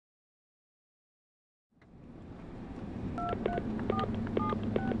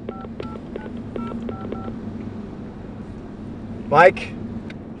Mike,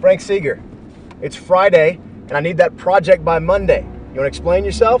 Frank Seeger. It's Friday, and I need that project by Monday. You want to explain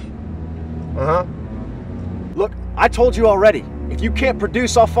yourself? Uh-huh. Look, I told you already. If you can't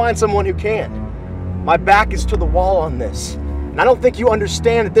produce, I'll find someone who can. My back is to the wall on this. And I don't think you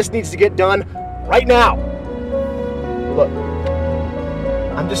understand that this needs to get done right now. Look,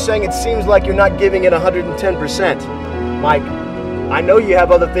 I'm just saying it seems like you're not giving it 110%. Mike, I know you have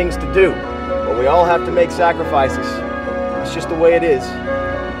other things to do, but we all have to make sacrifices. It's just the way it is.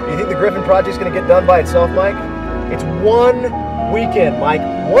 Do you think the Griffin Project's gonna get done by itself, Mike? It's 1 weekend, Mike.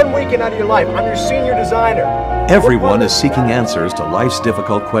 1 weekend out of your life. I'm your senior designer. Everyone is seeking answers to life's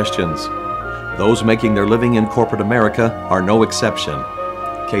difficult questions. Those making their living in corporate America are no exception.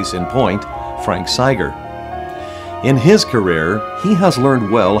 Case in point, Frank Seeger. In his career, he has learned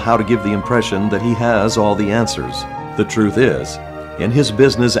well how to give the impression that he has all the answers. The truth is, in his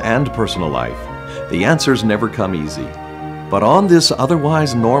business and personal life, the answers never come easy. But on this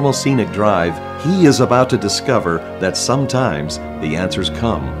otherwise normal scenic drive, he is about to discover that sometimes the answers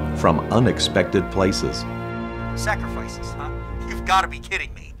come from unexpected places. Sacrifices, huh? You've got to be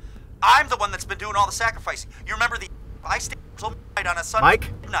kidding me. I'm the one that's been doing all the sacrificing. You remember I stayed till midnight on a Sunday. Mike?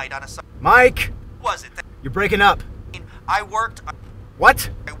 Midnight on a Sunday. Mike! Was it? You're breaking up. I worked. What?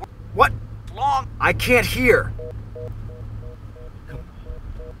 What? Long. I can't hear.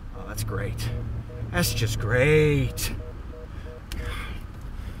 Oh, that's great. That's just great.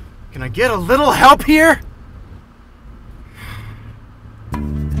 Can I get a little help here?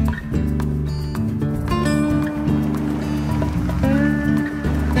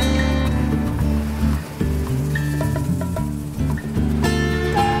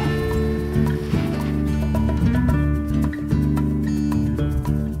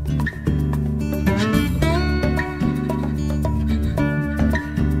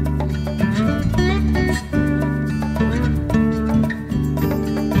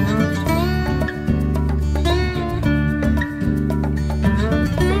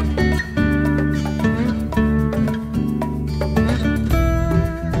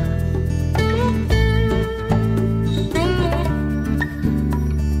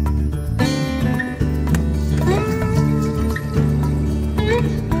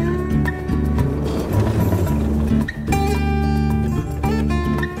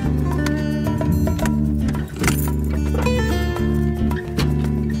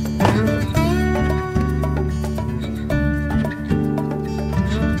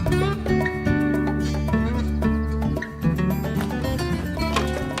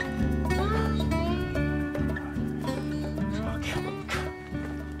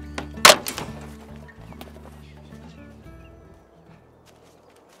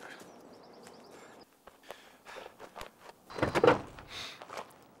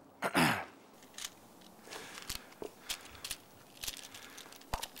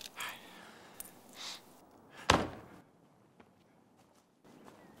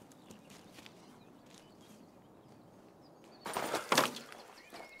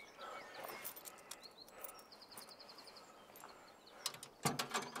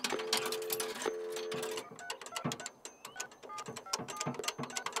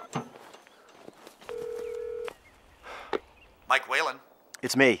 Mike Whalen.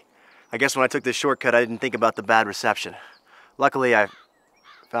 It's me. I guess when I took this shortcut, I didn't think about the bad reception. Luckily, I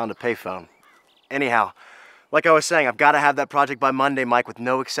found a payphone. Anyhow, like I was saying, I've got to have that project by Monday, Mike, with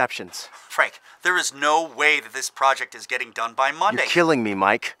no exceptions. Frank, there is no way that this project is getting done by Monday. You're killing me,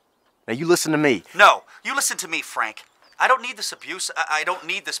 Mike. Now you listen to me. No, you listen to me, Frank. I don't need this abuse. I don't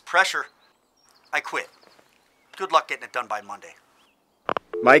need this pressure. I quit. Good luck getting it done by Monday.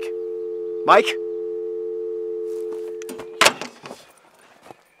 Mike? Mike?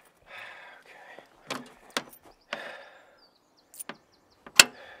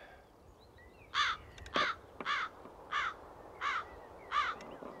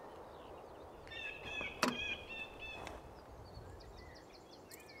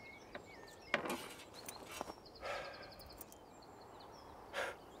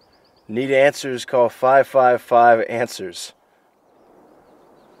 Need answers, call 555-ANSWERS.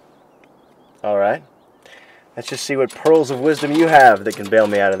 All right. Let's just see what pearls of wisdom you have that can bail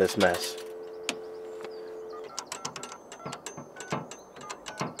me out of this mess.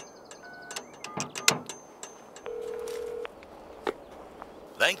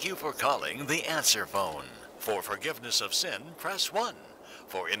 Thank you for calling the answer phone. For forgiveness of sin, press 1.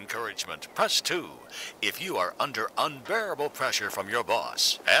 For encouragement, press 2. If you are under unbearable pressure from your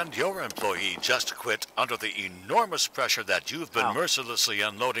boss and your employee just quit under the enormous pressure that you've been mercilessly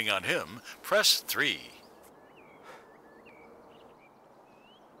unloading on him, press 3.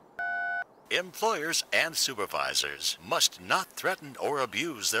 Employers and supervisors must not threaten or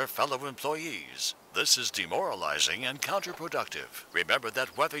abuse their fellow employees. This is demoralizing and counterproductive. Remember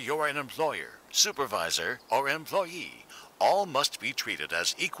that whether you're an employer, supervisor, or employee, all must be treated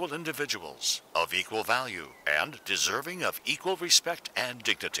as equal individuals, of equal value, and deserving of equal respect and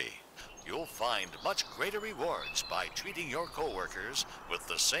dignity. You'll find much greater rewards by treating your coworkers with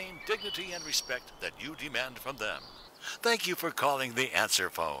the same dignity and respect that you demand from them. Thank you for calling the answer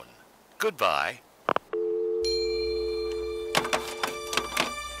phone. Goodbye.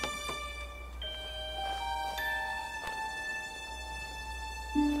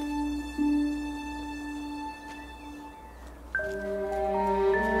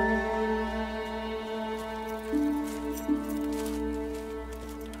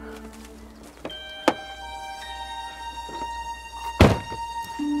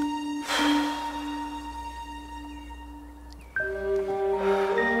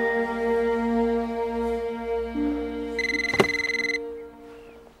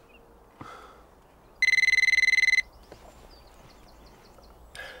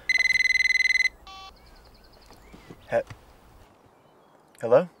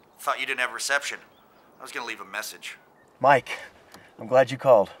 Hello? Thought you didn't have reception. I was gonna leave a message. Mike, I'm glad you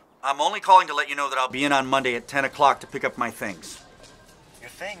called. I'm only calling to let you know that I'll be in on Monday at 10 o'clock to pick up my things. Your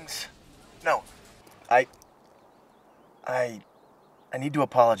things? No. I need to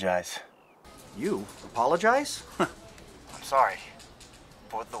apologize. You? Apologize? I'm sorry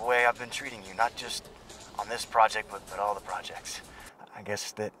for the way I've been treating you, not just on this project, but all the projects. I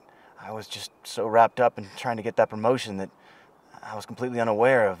guess that I was just so wrapped up in trying to get that promotion that I was completely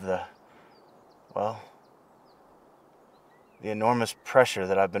unaware of the enormous pressure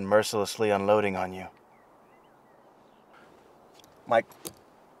that I've been mercilessly unloading on you. Mike,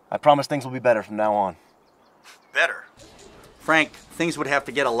 I promise things will be better from now on. Better? Frank, things would have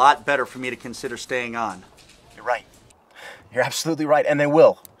to get a lot better for me to consider staying on. You're right. You're absolutely right, and they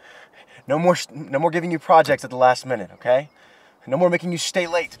will. No more giving you projects at the last minute, okay? No more making you stay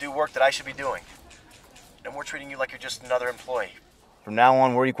late to do work that I should be doing. No more treating you like you're just another employee. From now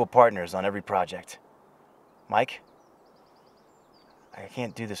on, we're equal partners on every project. Mike, I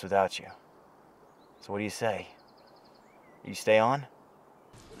can't do this without you. So what do you say? You stay on?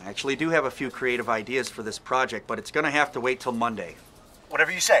 I actually do have a few creative ideas for this project, but it's gonna have to wait till Monday.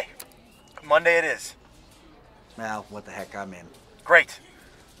 Whatever you say. Monday it is. Well, what the heck, I'm in. Great.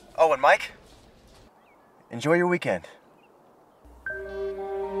 Oh, and Mike, enjoy your weekend.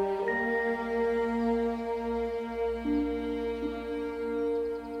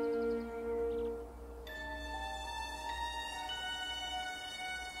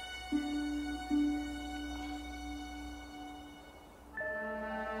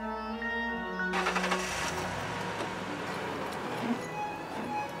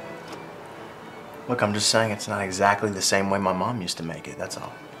 Look, I'm just saying it's not exactly the same way my mom used to make it, that's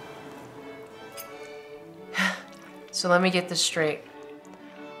all. So let me get this straight.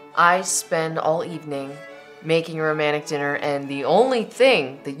 I spend all evening making a romantic dinner, and the only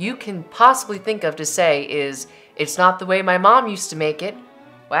thing that you can possibly think of to say is, it's not the way my mom used to make it.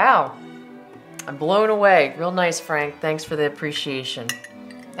 Wow. I'm blown away. Real nice, Frank. Thanks for the appreciation.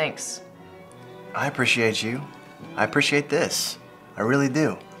 Thanks. I appreciate you. I appreciate this. I really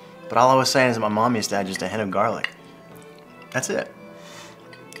do. But all I was saying is that my mom used to add just a hint of garlic. That's it.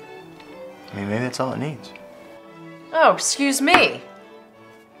 I mean, maybe that's all it needs. Oh, excuse me.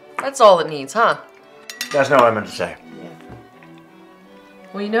 That's all it needs, huh? That's not what I meant to say. Yeah.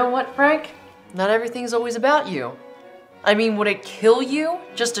 Well, you know what, Frank? Not everything's always about you. I mean, would it kill you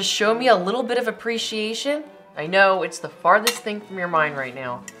just to show me a little bit of appreciation? I know, it's the farthest thing from your mind right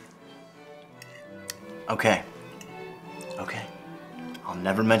now. Okay. Okay. I'll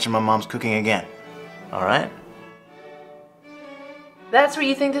never mention my mom's cooking again. All right? That's what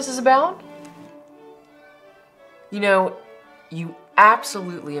you think this is about? You know, you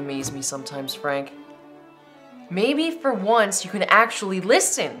absolutely amaze me sometimes, Frank. Maybe for once you can actually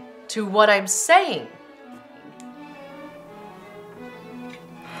listen to what I'm saying.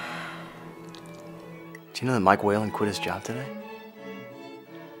 Do you know that Mike Whalen quit his job today?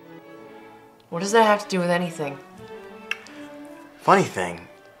 What does that have to do with anything? Funny thing,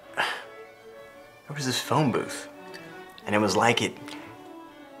 there was this phone booth, and it was like it...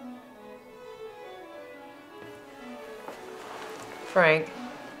 Frank.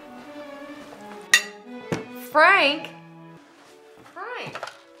 Frank! Frank!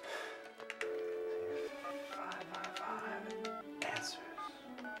 Answers.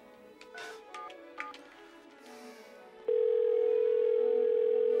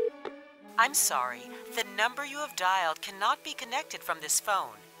 I'm sorry, the number you have dialed cannot be connected from this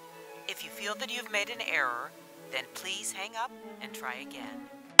phone. If you feel that you've made an error, then please hang up and try again.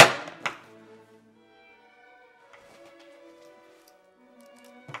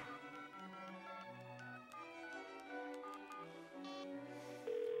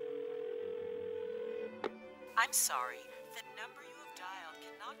 I'm sorry, the number you have dialed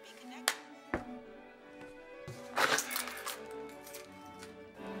cannot be connected.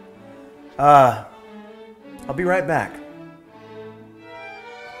 I'll be right back.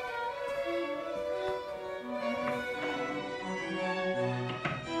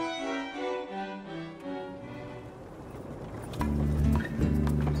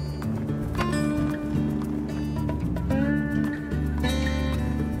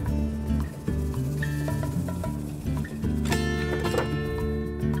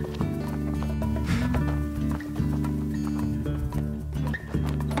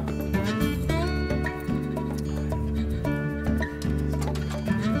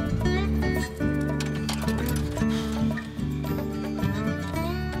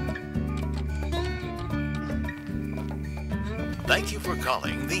 Thank you for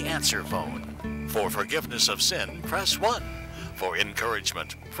calling the answer phone. For forgiveness of sin, press 1. For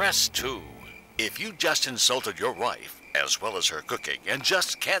encouragement, press 2. If you just insulted your wife, as well as her cooking, and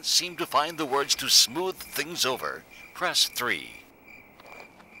just can't seem to find the words to smooth things over, press 3.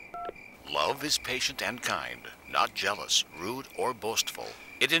 Love is patient and kind, not jealous, rude, or boastful.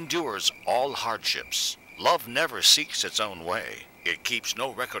 It endures all hardships. Love never seeks its own way. It keeps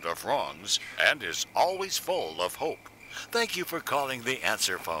no record of wrongs and is always full of hope. Thank you for calling the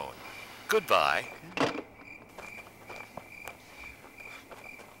answer phone. Goodbye.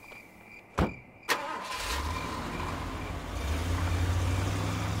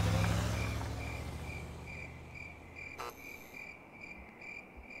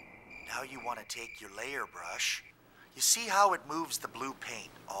 Now you want to take your layer brush. You see how it moves the blue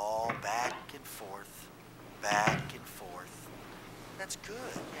paint all back and forth, back and forth. That's good.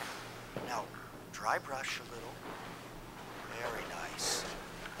 Yeah. Now dry brush a little. Very nice.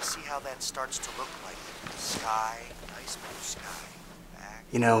 See how that starts to look like sky, nice blue sky. Back.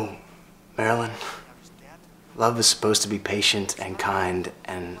 You know, Marilyn, love is supposed to be patient and kind,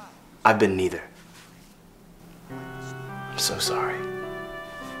 and I've been neither. I'm so sorry.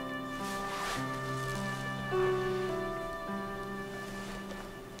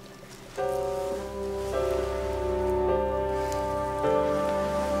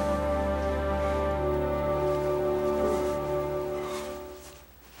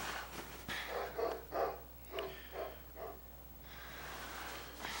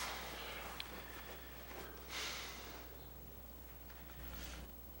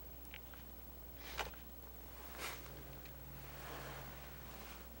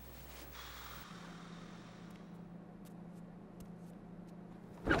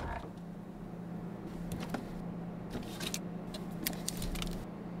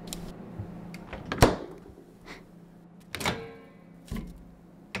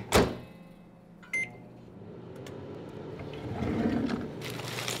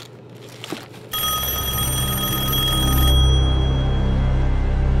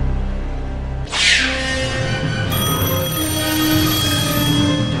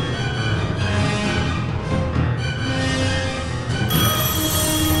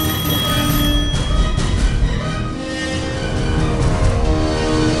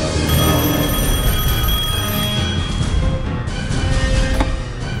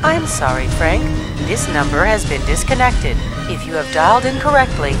 I'm sorry, Frank. This number has been disconnected. If you have dialed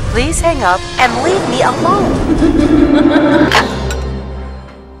incorrectly, please hang up and leave me alone.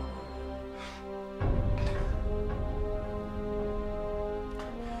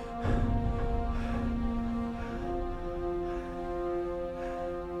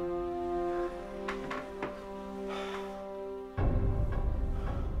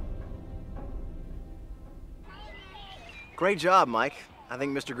 Great job, Mike. I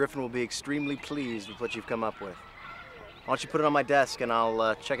think Mr. Griffin will be extremely pleased with what you've come up with. Why don't you put it on my desk and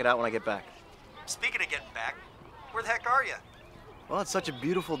I'll check it out when I get back. Speaking of getting back, where the heck are you? Well, it's such a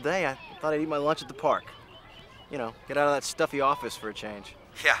beautiful day, I thought I'd eat my lunch at the park. You know, get out of that stuffy office for a change.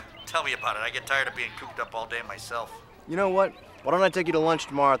 Yeah, tell me about it. I get tired of being cooped up all day myself. You know what? Why don't I take you to lunch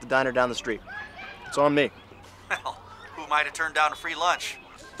tomorrow at the diner down the street? It's on me. Well, who am I to turn down a free lunch?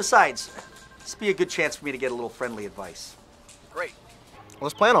 Besides, this would be a good chance for me to get a little friendly advice. Great.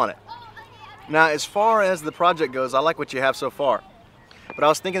 Let's plan on it. Now, as far as the project goes, I like what you have so far. But I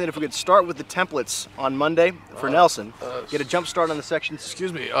was thinking that if we could start with the templates on Monday for Nelson, get a jump start on the sections.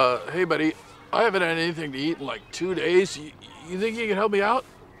 Excuse me, hey buddy, I haven't had anything to eat in like 2 days. You think you can help me out?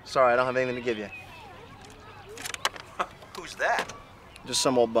 Sorry, I don't have anything to give you. Who's that? Just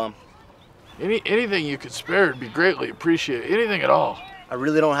some old bum. Anything you could spare would be greatly appreciated. Anything at all. I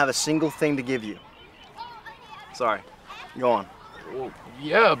really don't have a single thing to give you. Sorry. Go on. Well,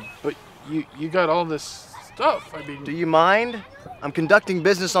 yeah, but you got all this stuff. I mean... Do you mind? I'm conducting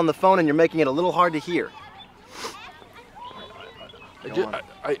business on the phone and you're making it a little hard to hear.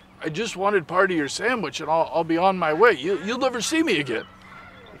 I just wanted part of your sandwich and I'll be on my way. You'll never see me again.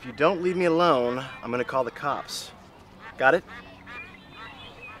 If you don't leave me alone, I'm gonna call the cops. Got it?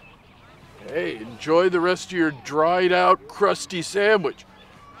 Hey, enjoy the rest of your dried out, crusty sandwich.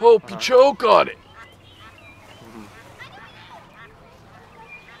 Hope you choke on it.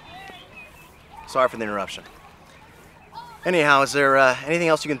 Sorry for the interruption. Anyhow, is there anything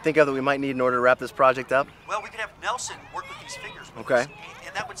else you can think of that we might need in order to wrap this project up? Well, we could have Nelson work with these figures with Okay. us,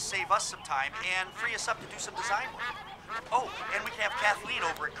 and that would save us some time and free us up to do some design work. Oh, and we could have Kathleen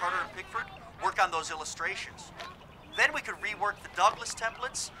over at Carter and Pickford work on those illustrations. Then we could rework the Douglas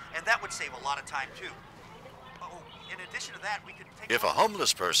templates, and that would save a lot of time too. Oh, in addition to that, we could take... If a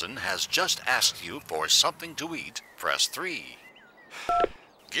homeless person has just asked you for something to eat, press 3.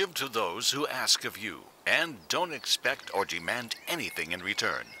 Give to those who ask of you, and don't expect or demand anything in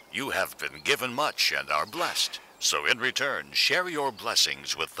return. You have been given much and are blessed. So in return, share your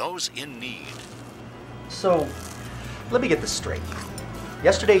blessings with those in need. So, let me get this straight.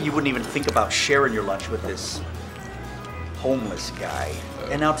 Yesterday you wouldn't even think about sharing your lunch with this homeless guy.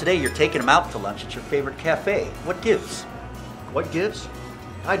 And now today you're taking him out to lunch at your favorite cafe. What gives? What gives?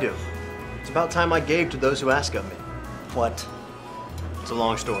 I do. It's about time I gave to those who ask of me. What? It's a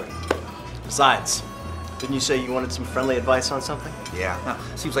long story. Besides, didn't you say you wanted some friendly advice on something? Yeah,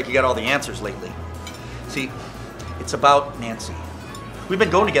 seems like you got all the answers lately. See, it's about Nancy. We've been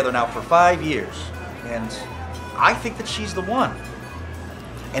going together now for 5 years, and I think that she's the one.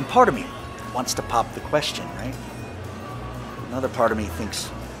 And part of me wants to pop the question, right? Another part of me thinks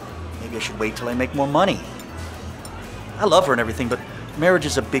maybe I should wait till I make more money. I love her and everything, but marriage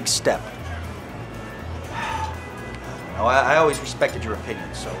is a big step. Now, I always respected your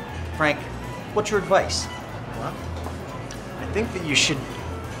opinion, so Frank, what's your advice? Well, I think that you should,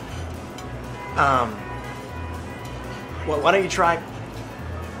 well, why don't you try,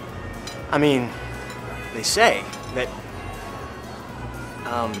 I mean, they say that,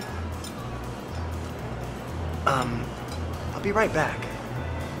 I'll be right back.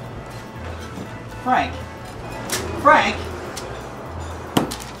 Frank? Frank?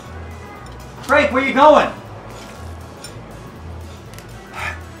 Frank, where you going?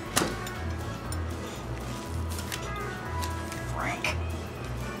 Frank.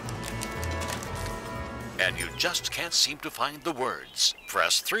 And you just can't seem to find the words.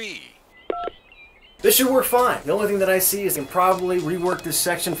 Press 3. This should work fine. The only thing that I see is I can probably rework this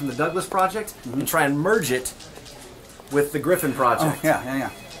section from the Douglas project and try and merge it with the Griffin project. Oh, yeah.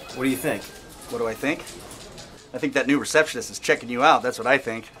 What do you think? What do I think? I think that new receptionist is checking you out. That's what I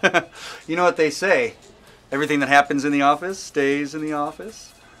think. You know what they say? Everything that happens in the office stays in the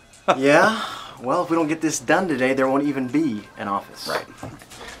office. Yeah? Well, if we don't get this done today, there won't even be an office. Right.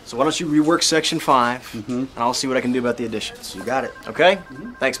 So why don't you rework section 5, and I'll see what I can do about the additions. You got it. Okay?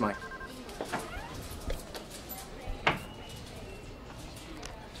 Thanks, Mike.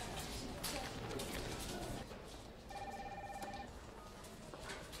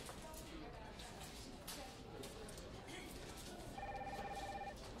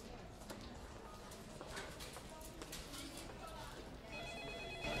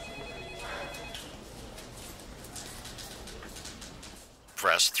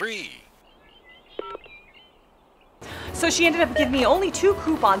 Press 3. So she ended up giving me only 2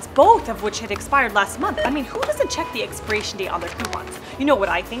 coupons, both of which had expired last month. I mean, who doesn't check the expiration date on their coupons? You know what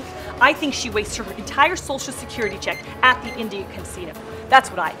I think? I think she wasted her entire Social Security check at the Indian Casino.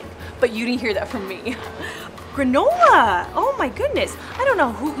 That's what I think. But you didn't hear that from me. Granola! Oh my goodness. I don't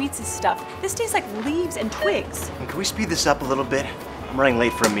know who eats this stuff. This tastes like leaves and twigs. And can we speed this up a little bit? I'm running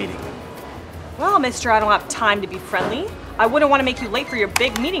late for a meeting. Well, mister, I don't have time to be friendly. I wouldn't want to make you late for your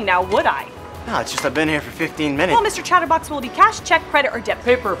big meeting now, would I? No, it's just I've been here for 15 minutes. Well, Mr. Chatterbox, will it be cash, check, credit, or debit?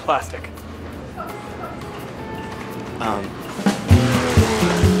 Paper or plastic?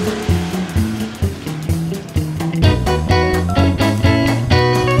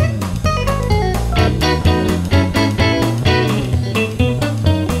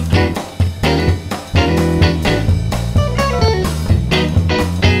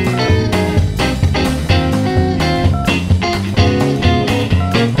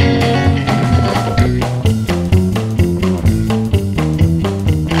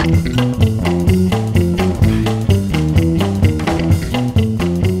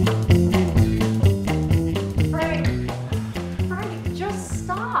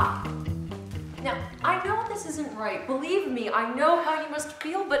 I know how you must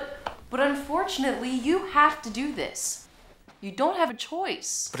feel, but unfortunately, you have to do this. You don't have a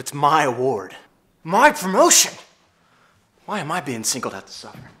choice. But it's my award. My promotion! Why am I being singled out to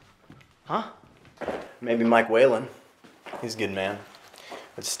suffer? Huh? Maybe Mike Whalen. He's a good man.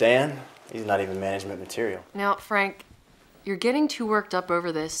 But Stan, he's not even management material. Now, Frank, you're getting too worked up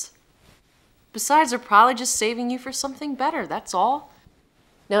over this. Besides, they're probably just saving you for something better, that's all.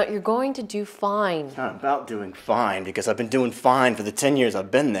 Now, you're going to do fine. It's not about doing fine, because I've been doing fine for the 10 years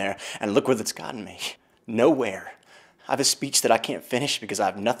I've been there, and look where that's gotten me. Nowhere. I have a speech that I can't finish because I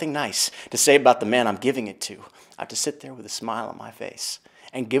have nothing nice to say about the man I'm giving it to. I have to sit there with a smile on my face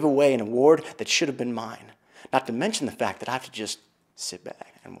and give away an award that should have been mine. Not to mention the fact that I have to just sit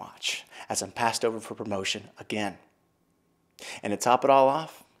back and watch as I'm passed over for promotion again. And to top it all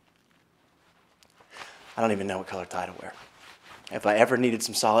off, I don't even know what color tie to wear. If I ever needed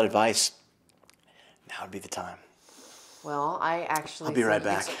some solid advice, now would be the time. Well, I actually I'll be right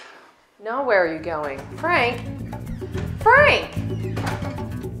back. No, where are you going? Frank! Frank!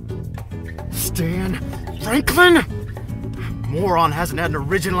 Stan Franklin? Moron hasn't had an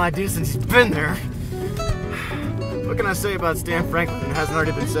original idea since he's been there. What can I say about Stan Franklin that hasn't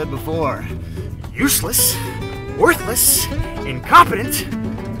already been said before? Useless, worthless, incompetent.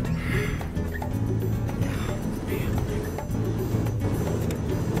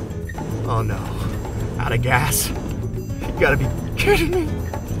 Oh no, out of gas? You gotta be kidding me.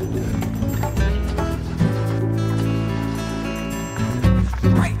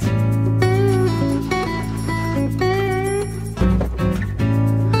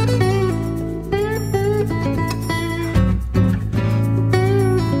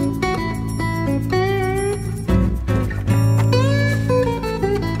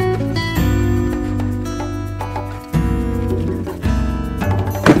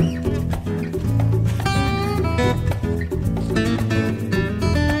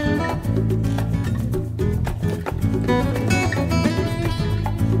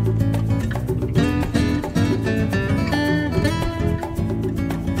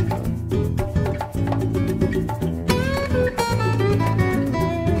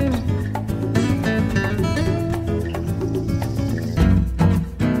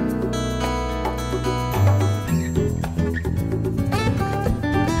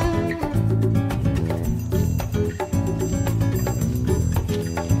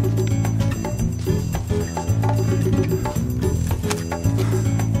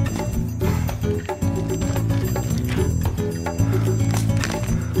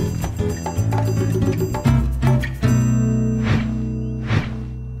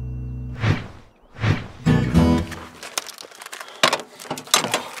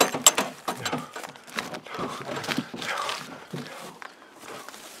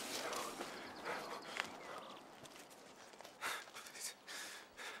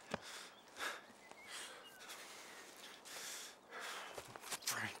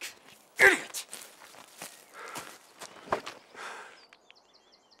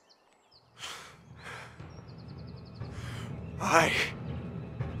 I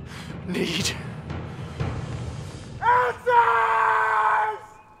need answers!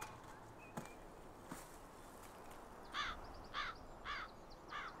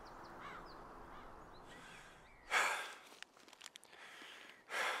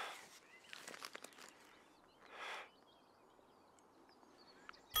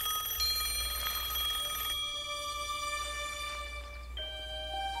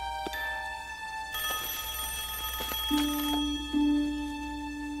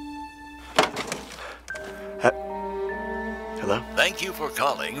 Hello? Thank you for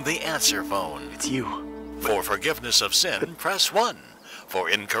calling the answer phone. It's you. For forgiveness of sin, press 1. For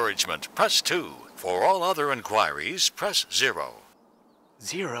encouragement, press 2. For all other inquiries, press 0.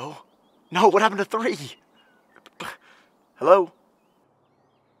 0? No, what happened to 3? Hello?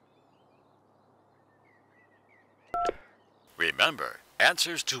 Remember,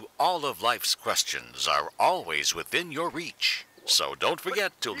 answers to all of life's questions are always within your reach. So don't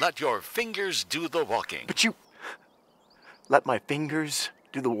forget to let your fingers do the walking. But you... let my fingers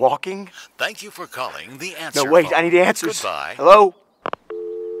do the walking? Thank you for calling the answer No, wait, phone. I need answers. Goodbye. Hello?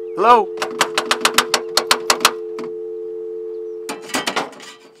 Hello?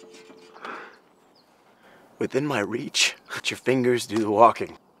 Within my reach, let your fingers do the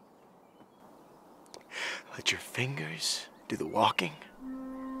walking. Let your fingers do the walking.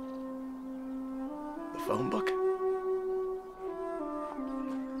 The phone book?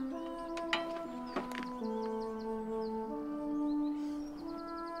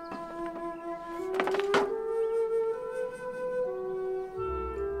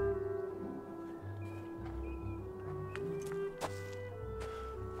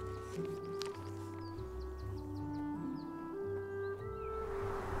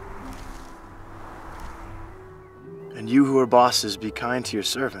 And you who are bosses, be kind to your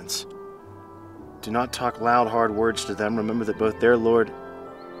servants. Do not talk loud, hard words to them. Remember that both their Lord...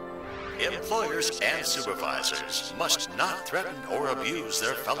 Employers and supervisors must not threaten or abuse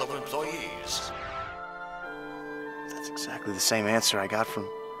their fellow employees. That's exactly the same answer I got from...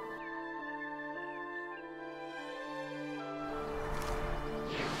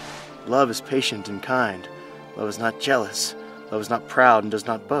 Love is patient and kind. Love is not jealous. Love is not proud and does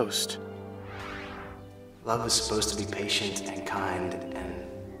not boast. Love is supposed to be patient and kind, and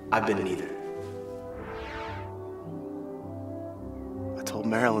I've been neither. I told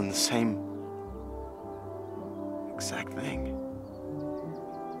Marilyn the same exact thing.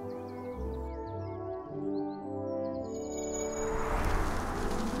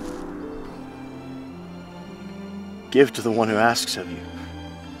 Give to the one who asks of you.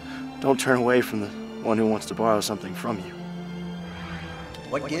 Don't turn away from the one who wants to borrow something from you.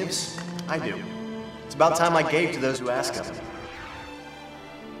 What gives? I do. It's about time I gave to those who ask of me.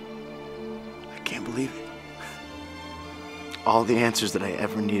 I can't believe it. All the answers that I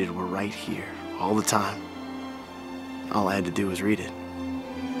ever needed were right here, all the time. All I had to do was read it.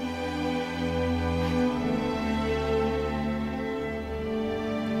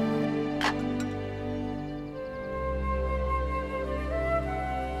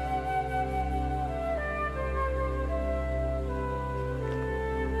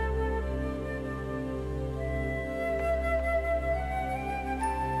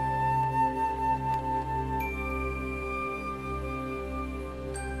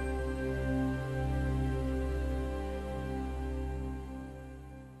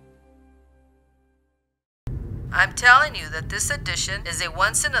 I'm telling you that this edition is a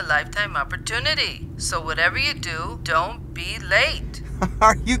once-in-a-lifetime opportunity. So whatever you do, don't be late.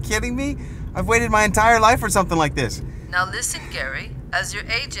 Are you kidding me? I've waited my entire life for something like this. Now listen, Gary, as your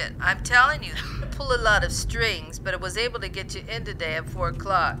agent, I'm telling you, I pull a lot of strings, but I was able to get you in today at 4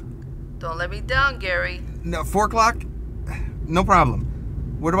 o'clock. Don't let me down, Gary. No, 4 o'clock? No problem.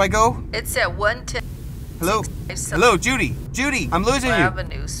 Where do I go? It's at 110. Hello? Hello, Judy. Judy, I'm losing you.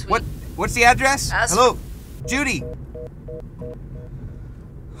 Avenue, Suite. What's the address? Hello? Judy!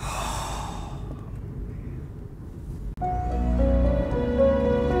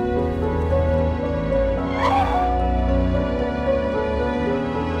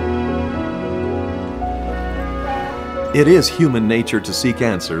 It is human nature to seek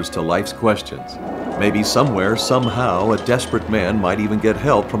answers to life's questions. Maybe somewhere, somehow, a desperate man might even get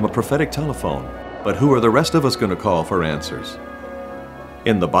help from a prophetic telephone. But who are the rest of us going to call for answers?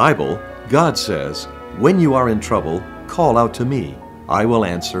 In the Bible, God says, "When you are in trouble, call out to me. I will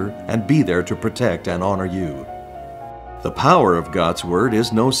answer and be there to protect and honor you." The power of God's Word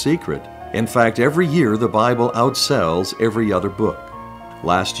is no secret. In fact, every year the Bible outsells every other book.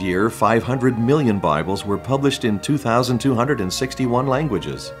 Last year, 500 million Bibles were published in 2,261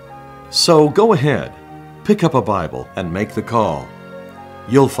 languages. So go ahead, pick up a Bible and make the call.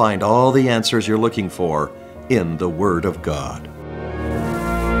 You'll find all the answers you're looking for in the Word of God.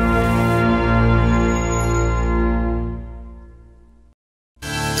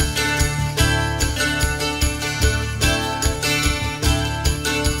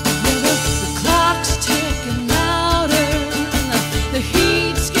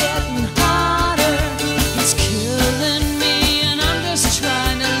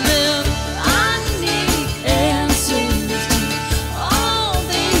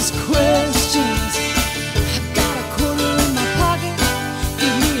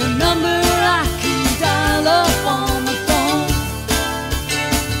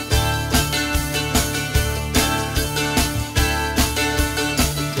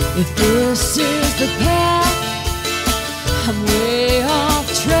 If this is the path, I'm way off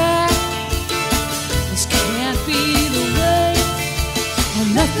track. This can't be the way,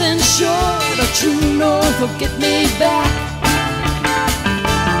 and nothing short of true north will get me back.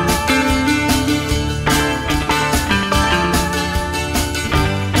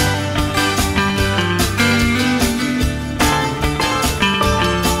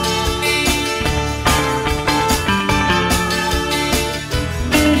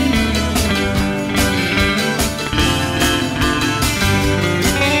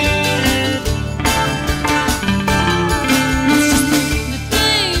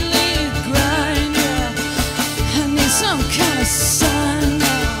 Some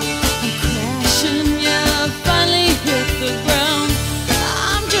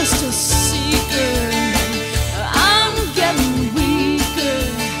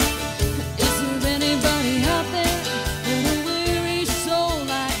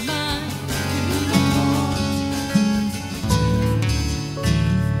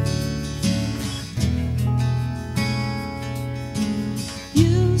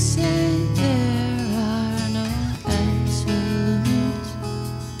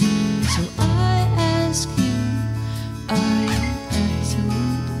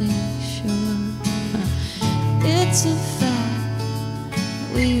It's a fact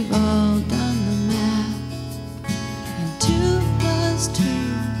that we've all done the math, and 2 plus 2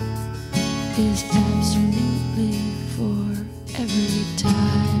 is absolutely 4 every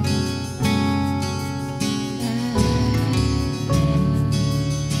time.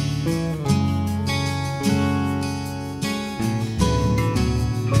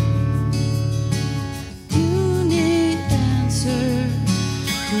 You need answers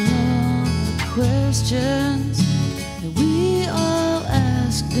to all the questions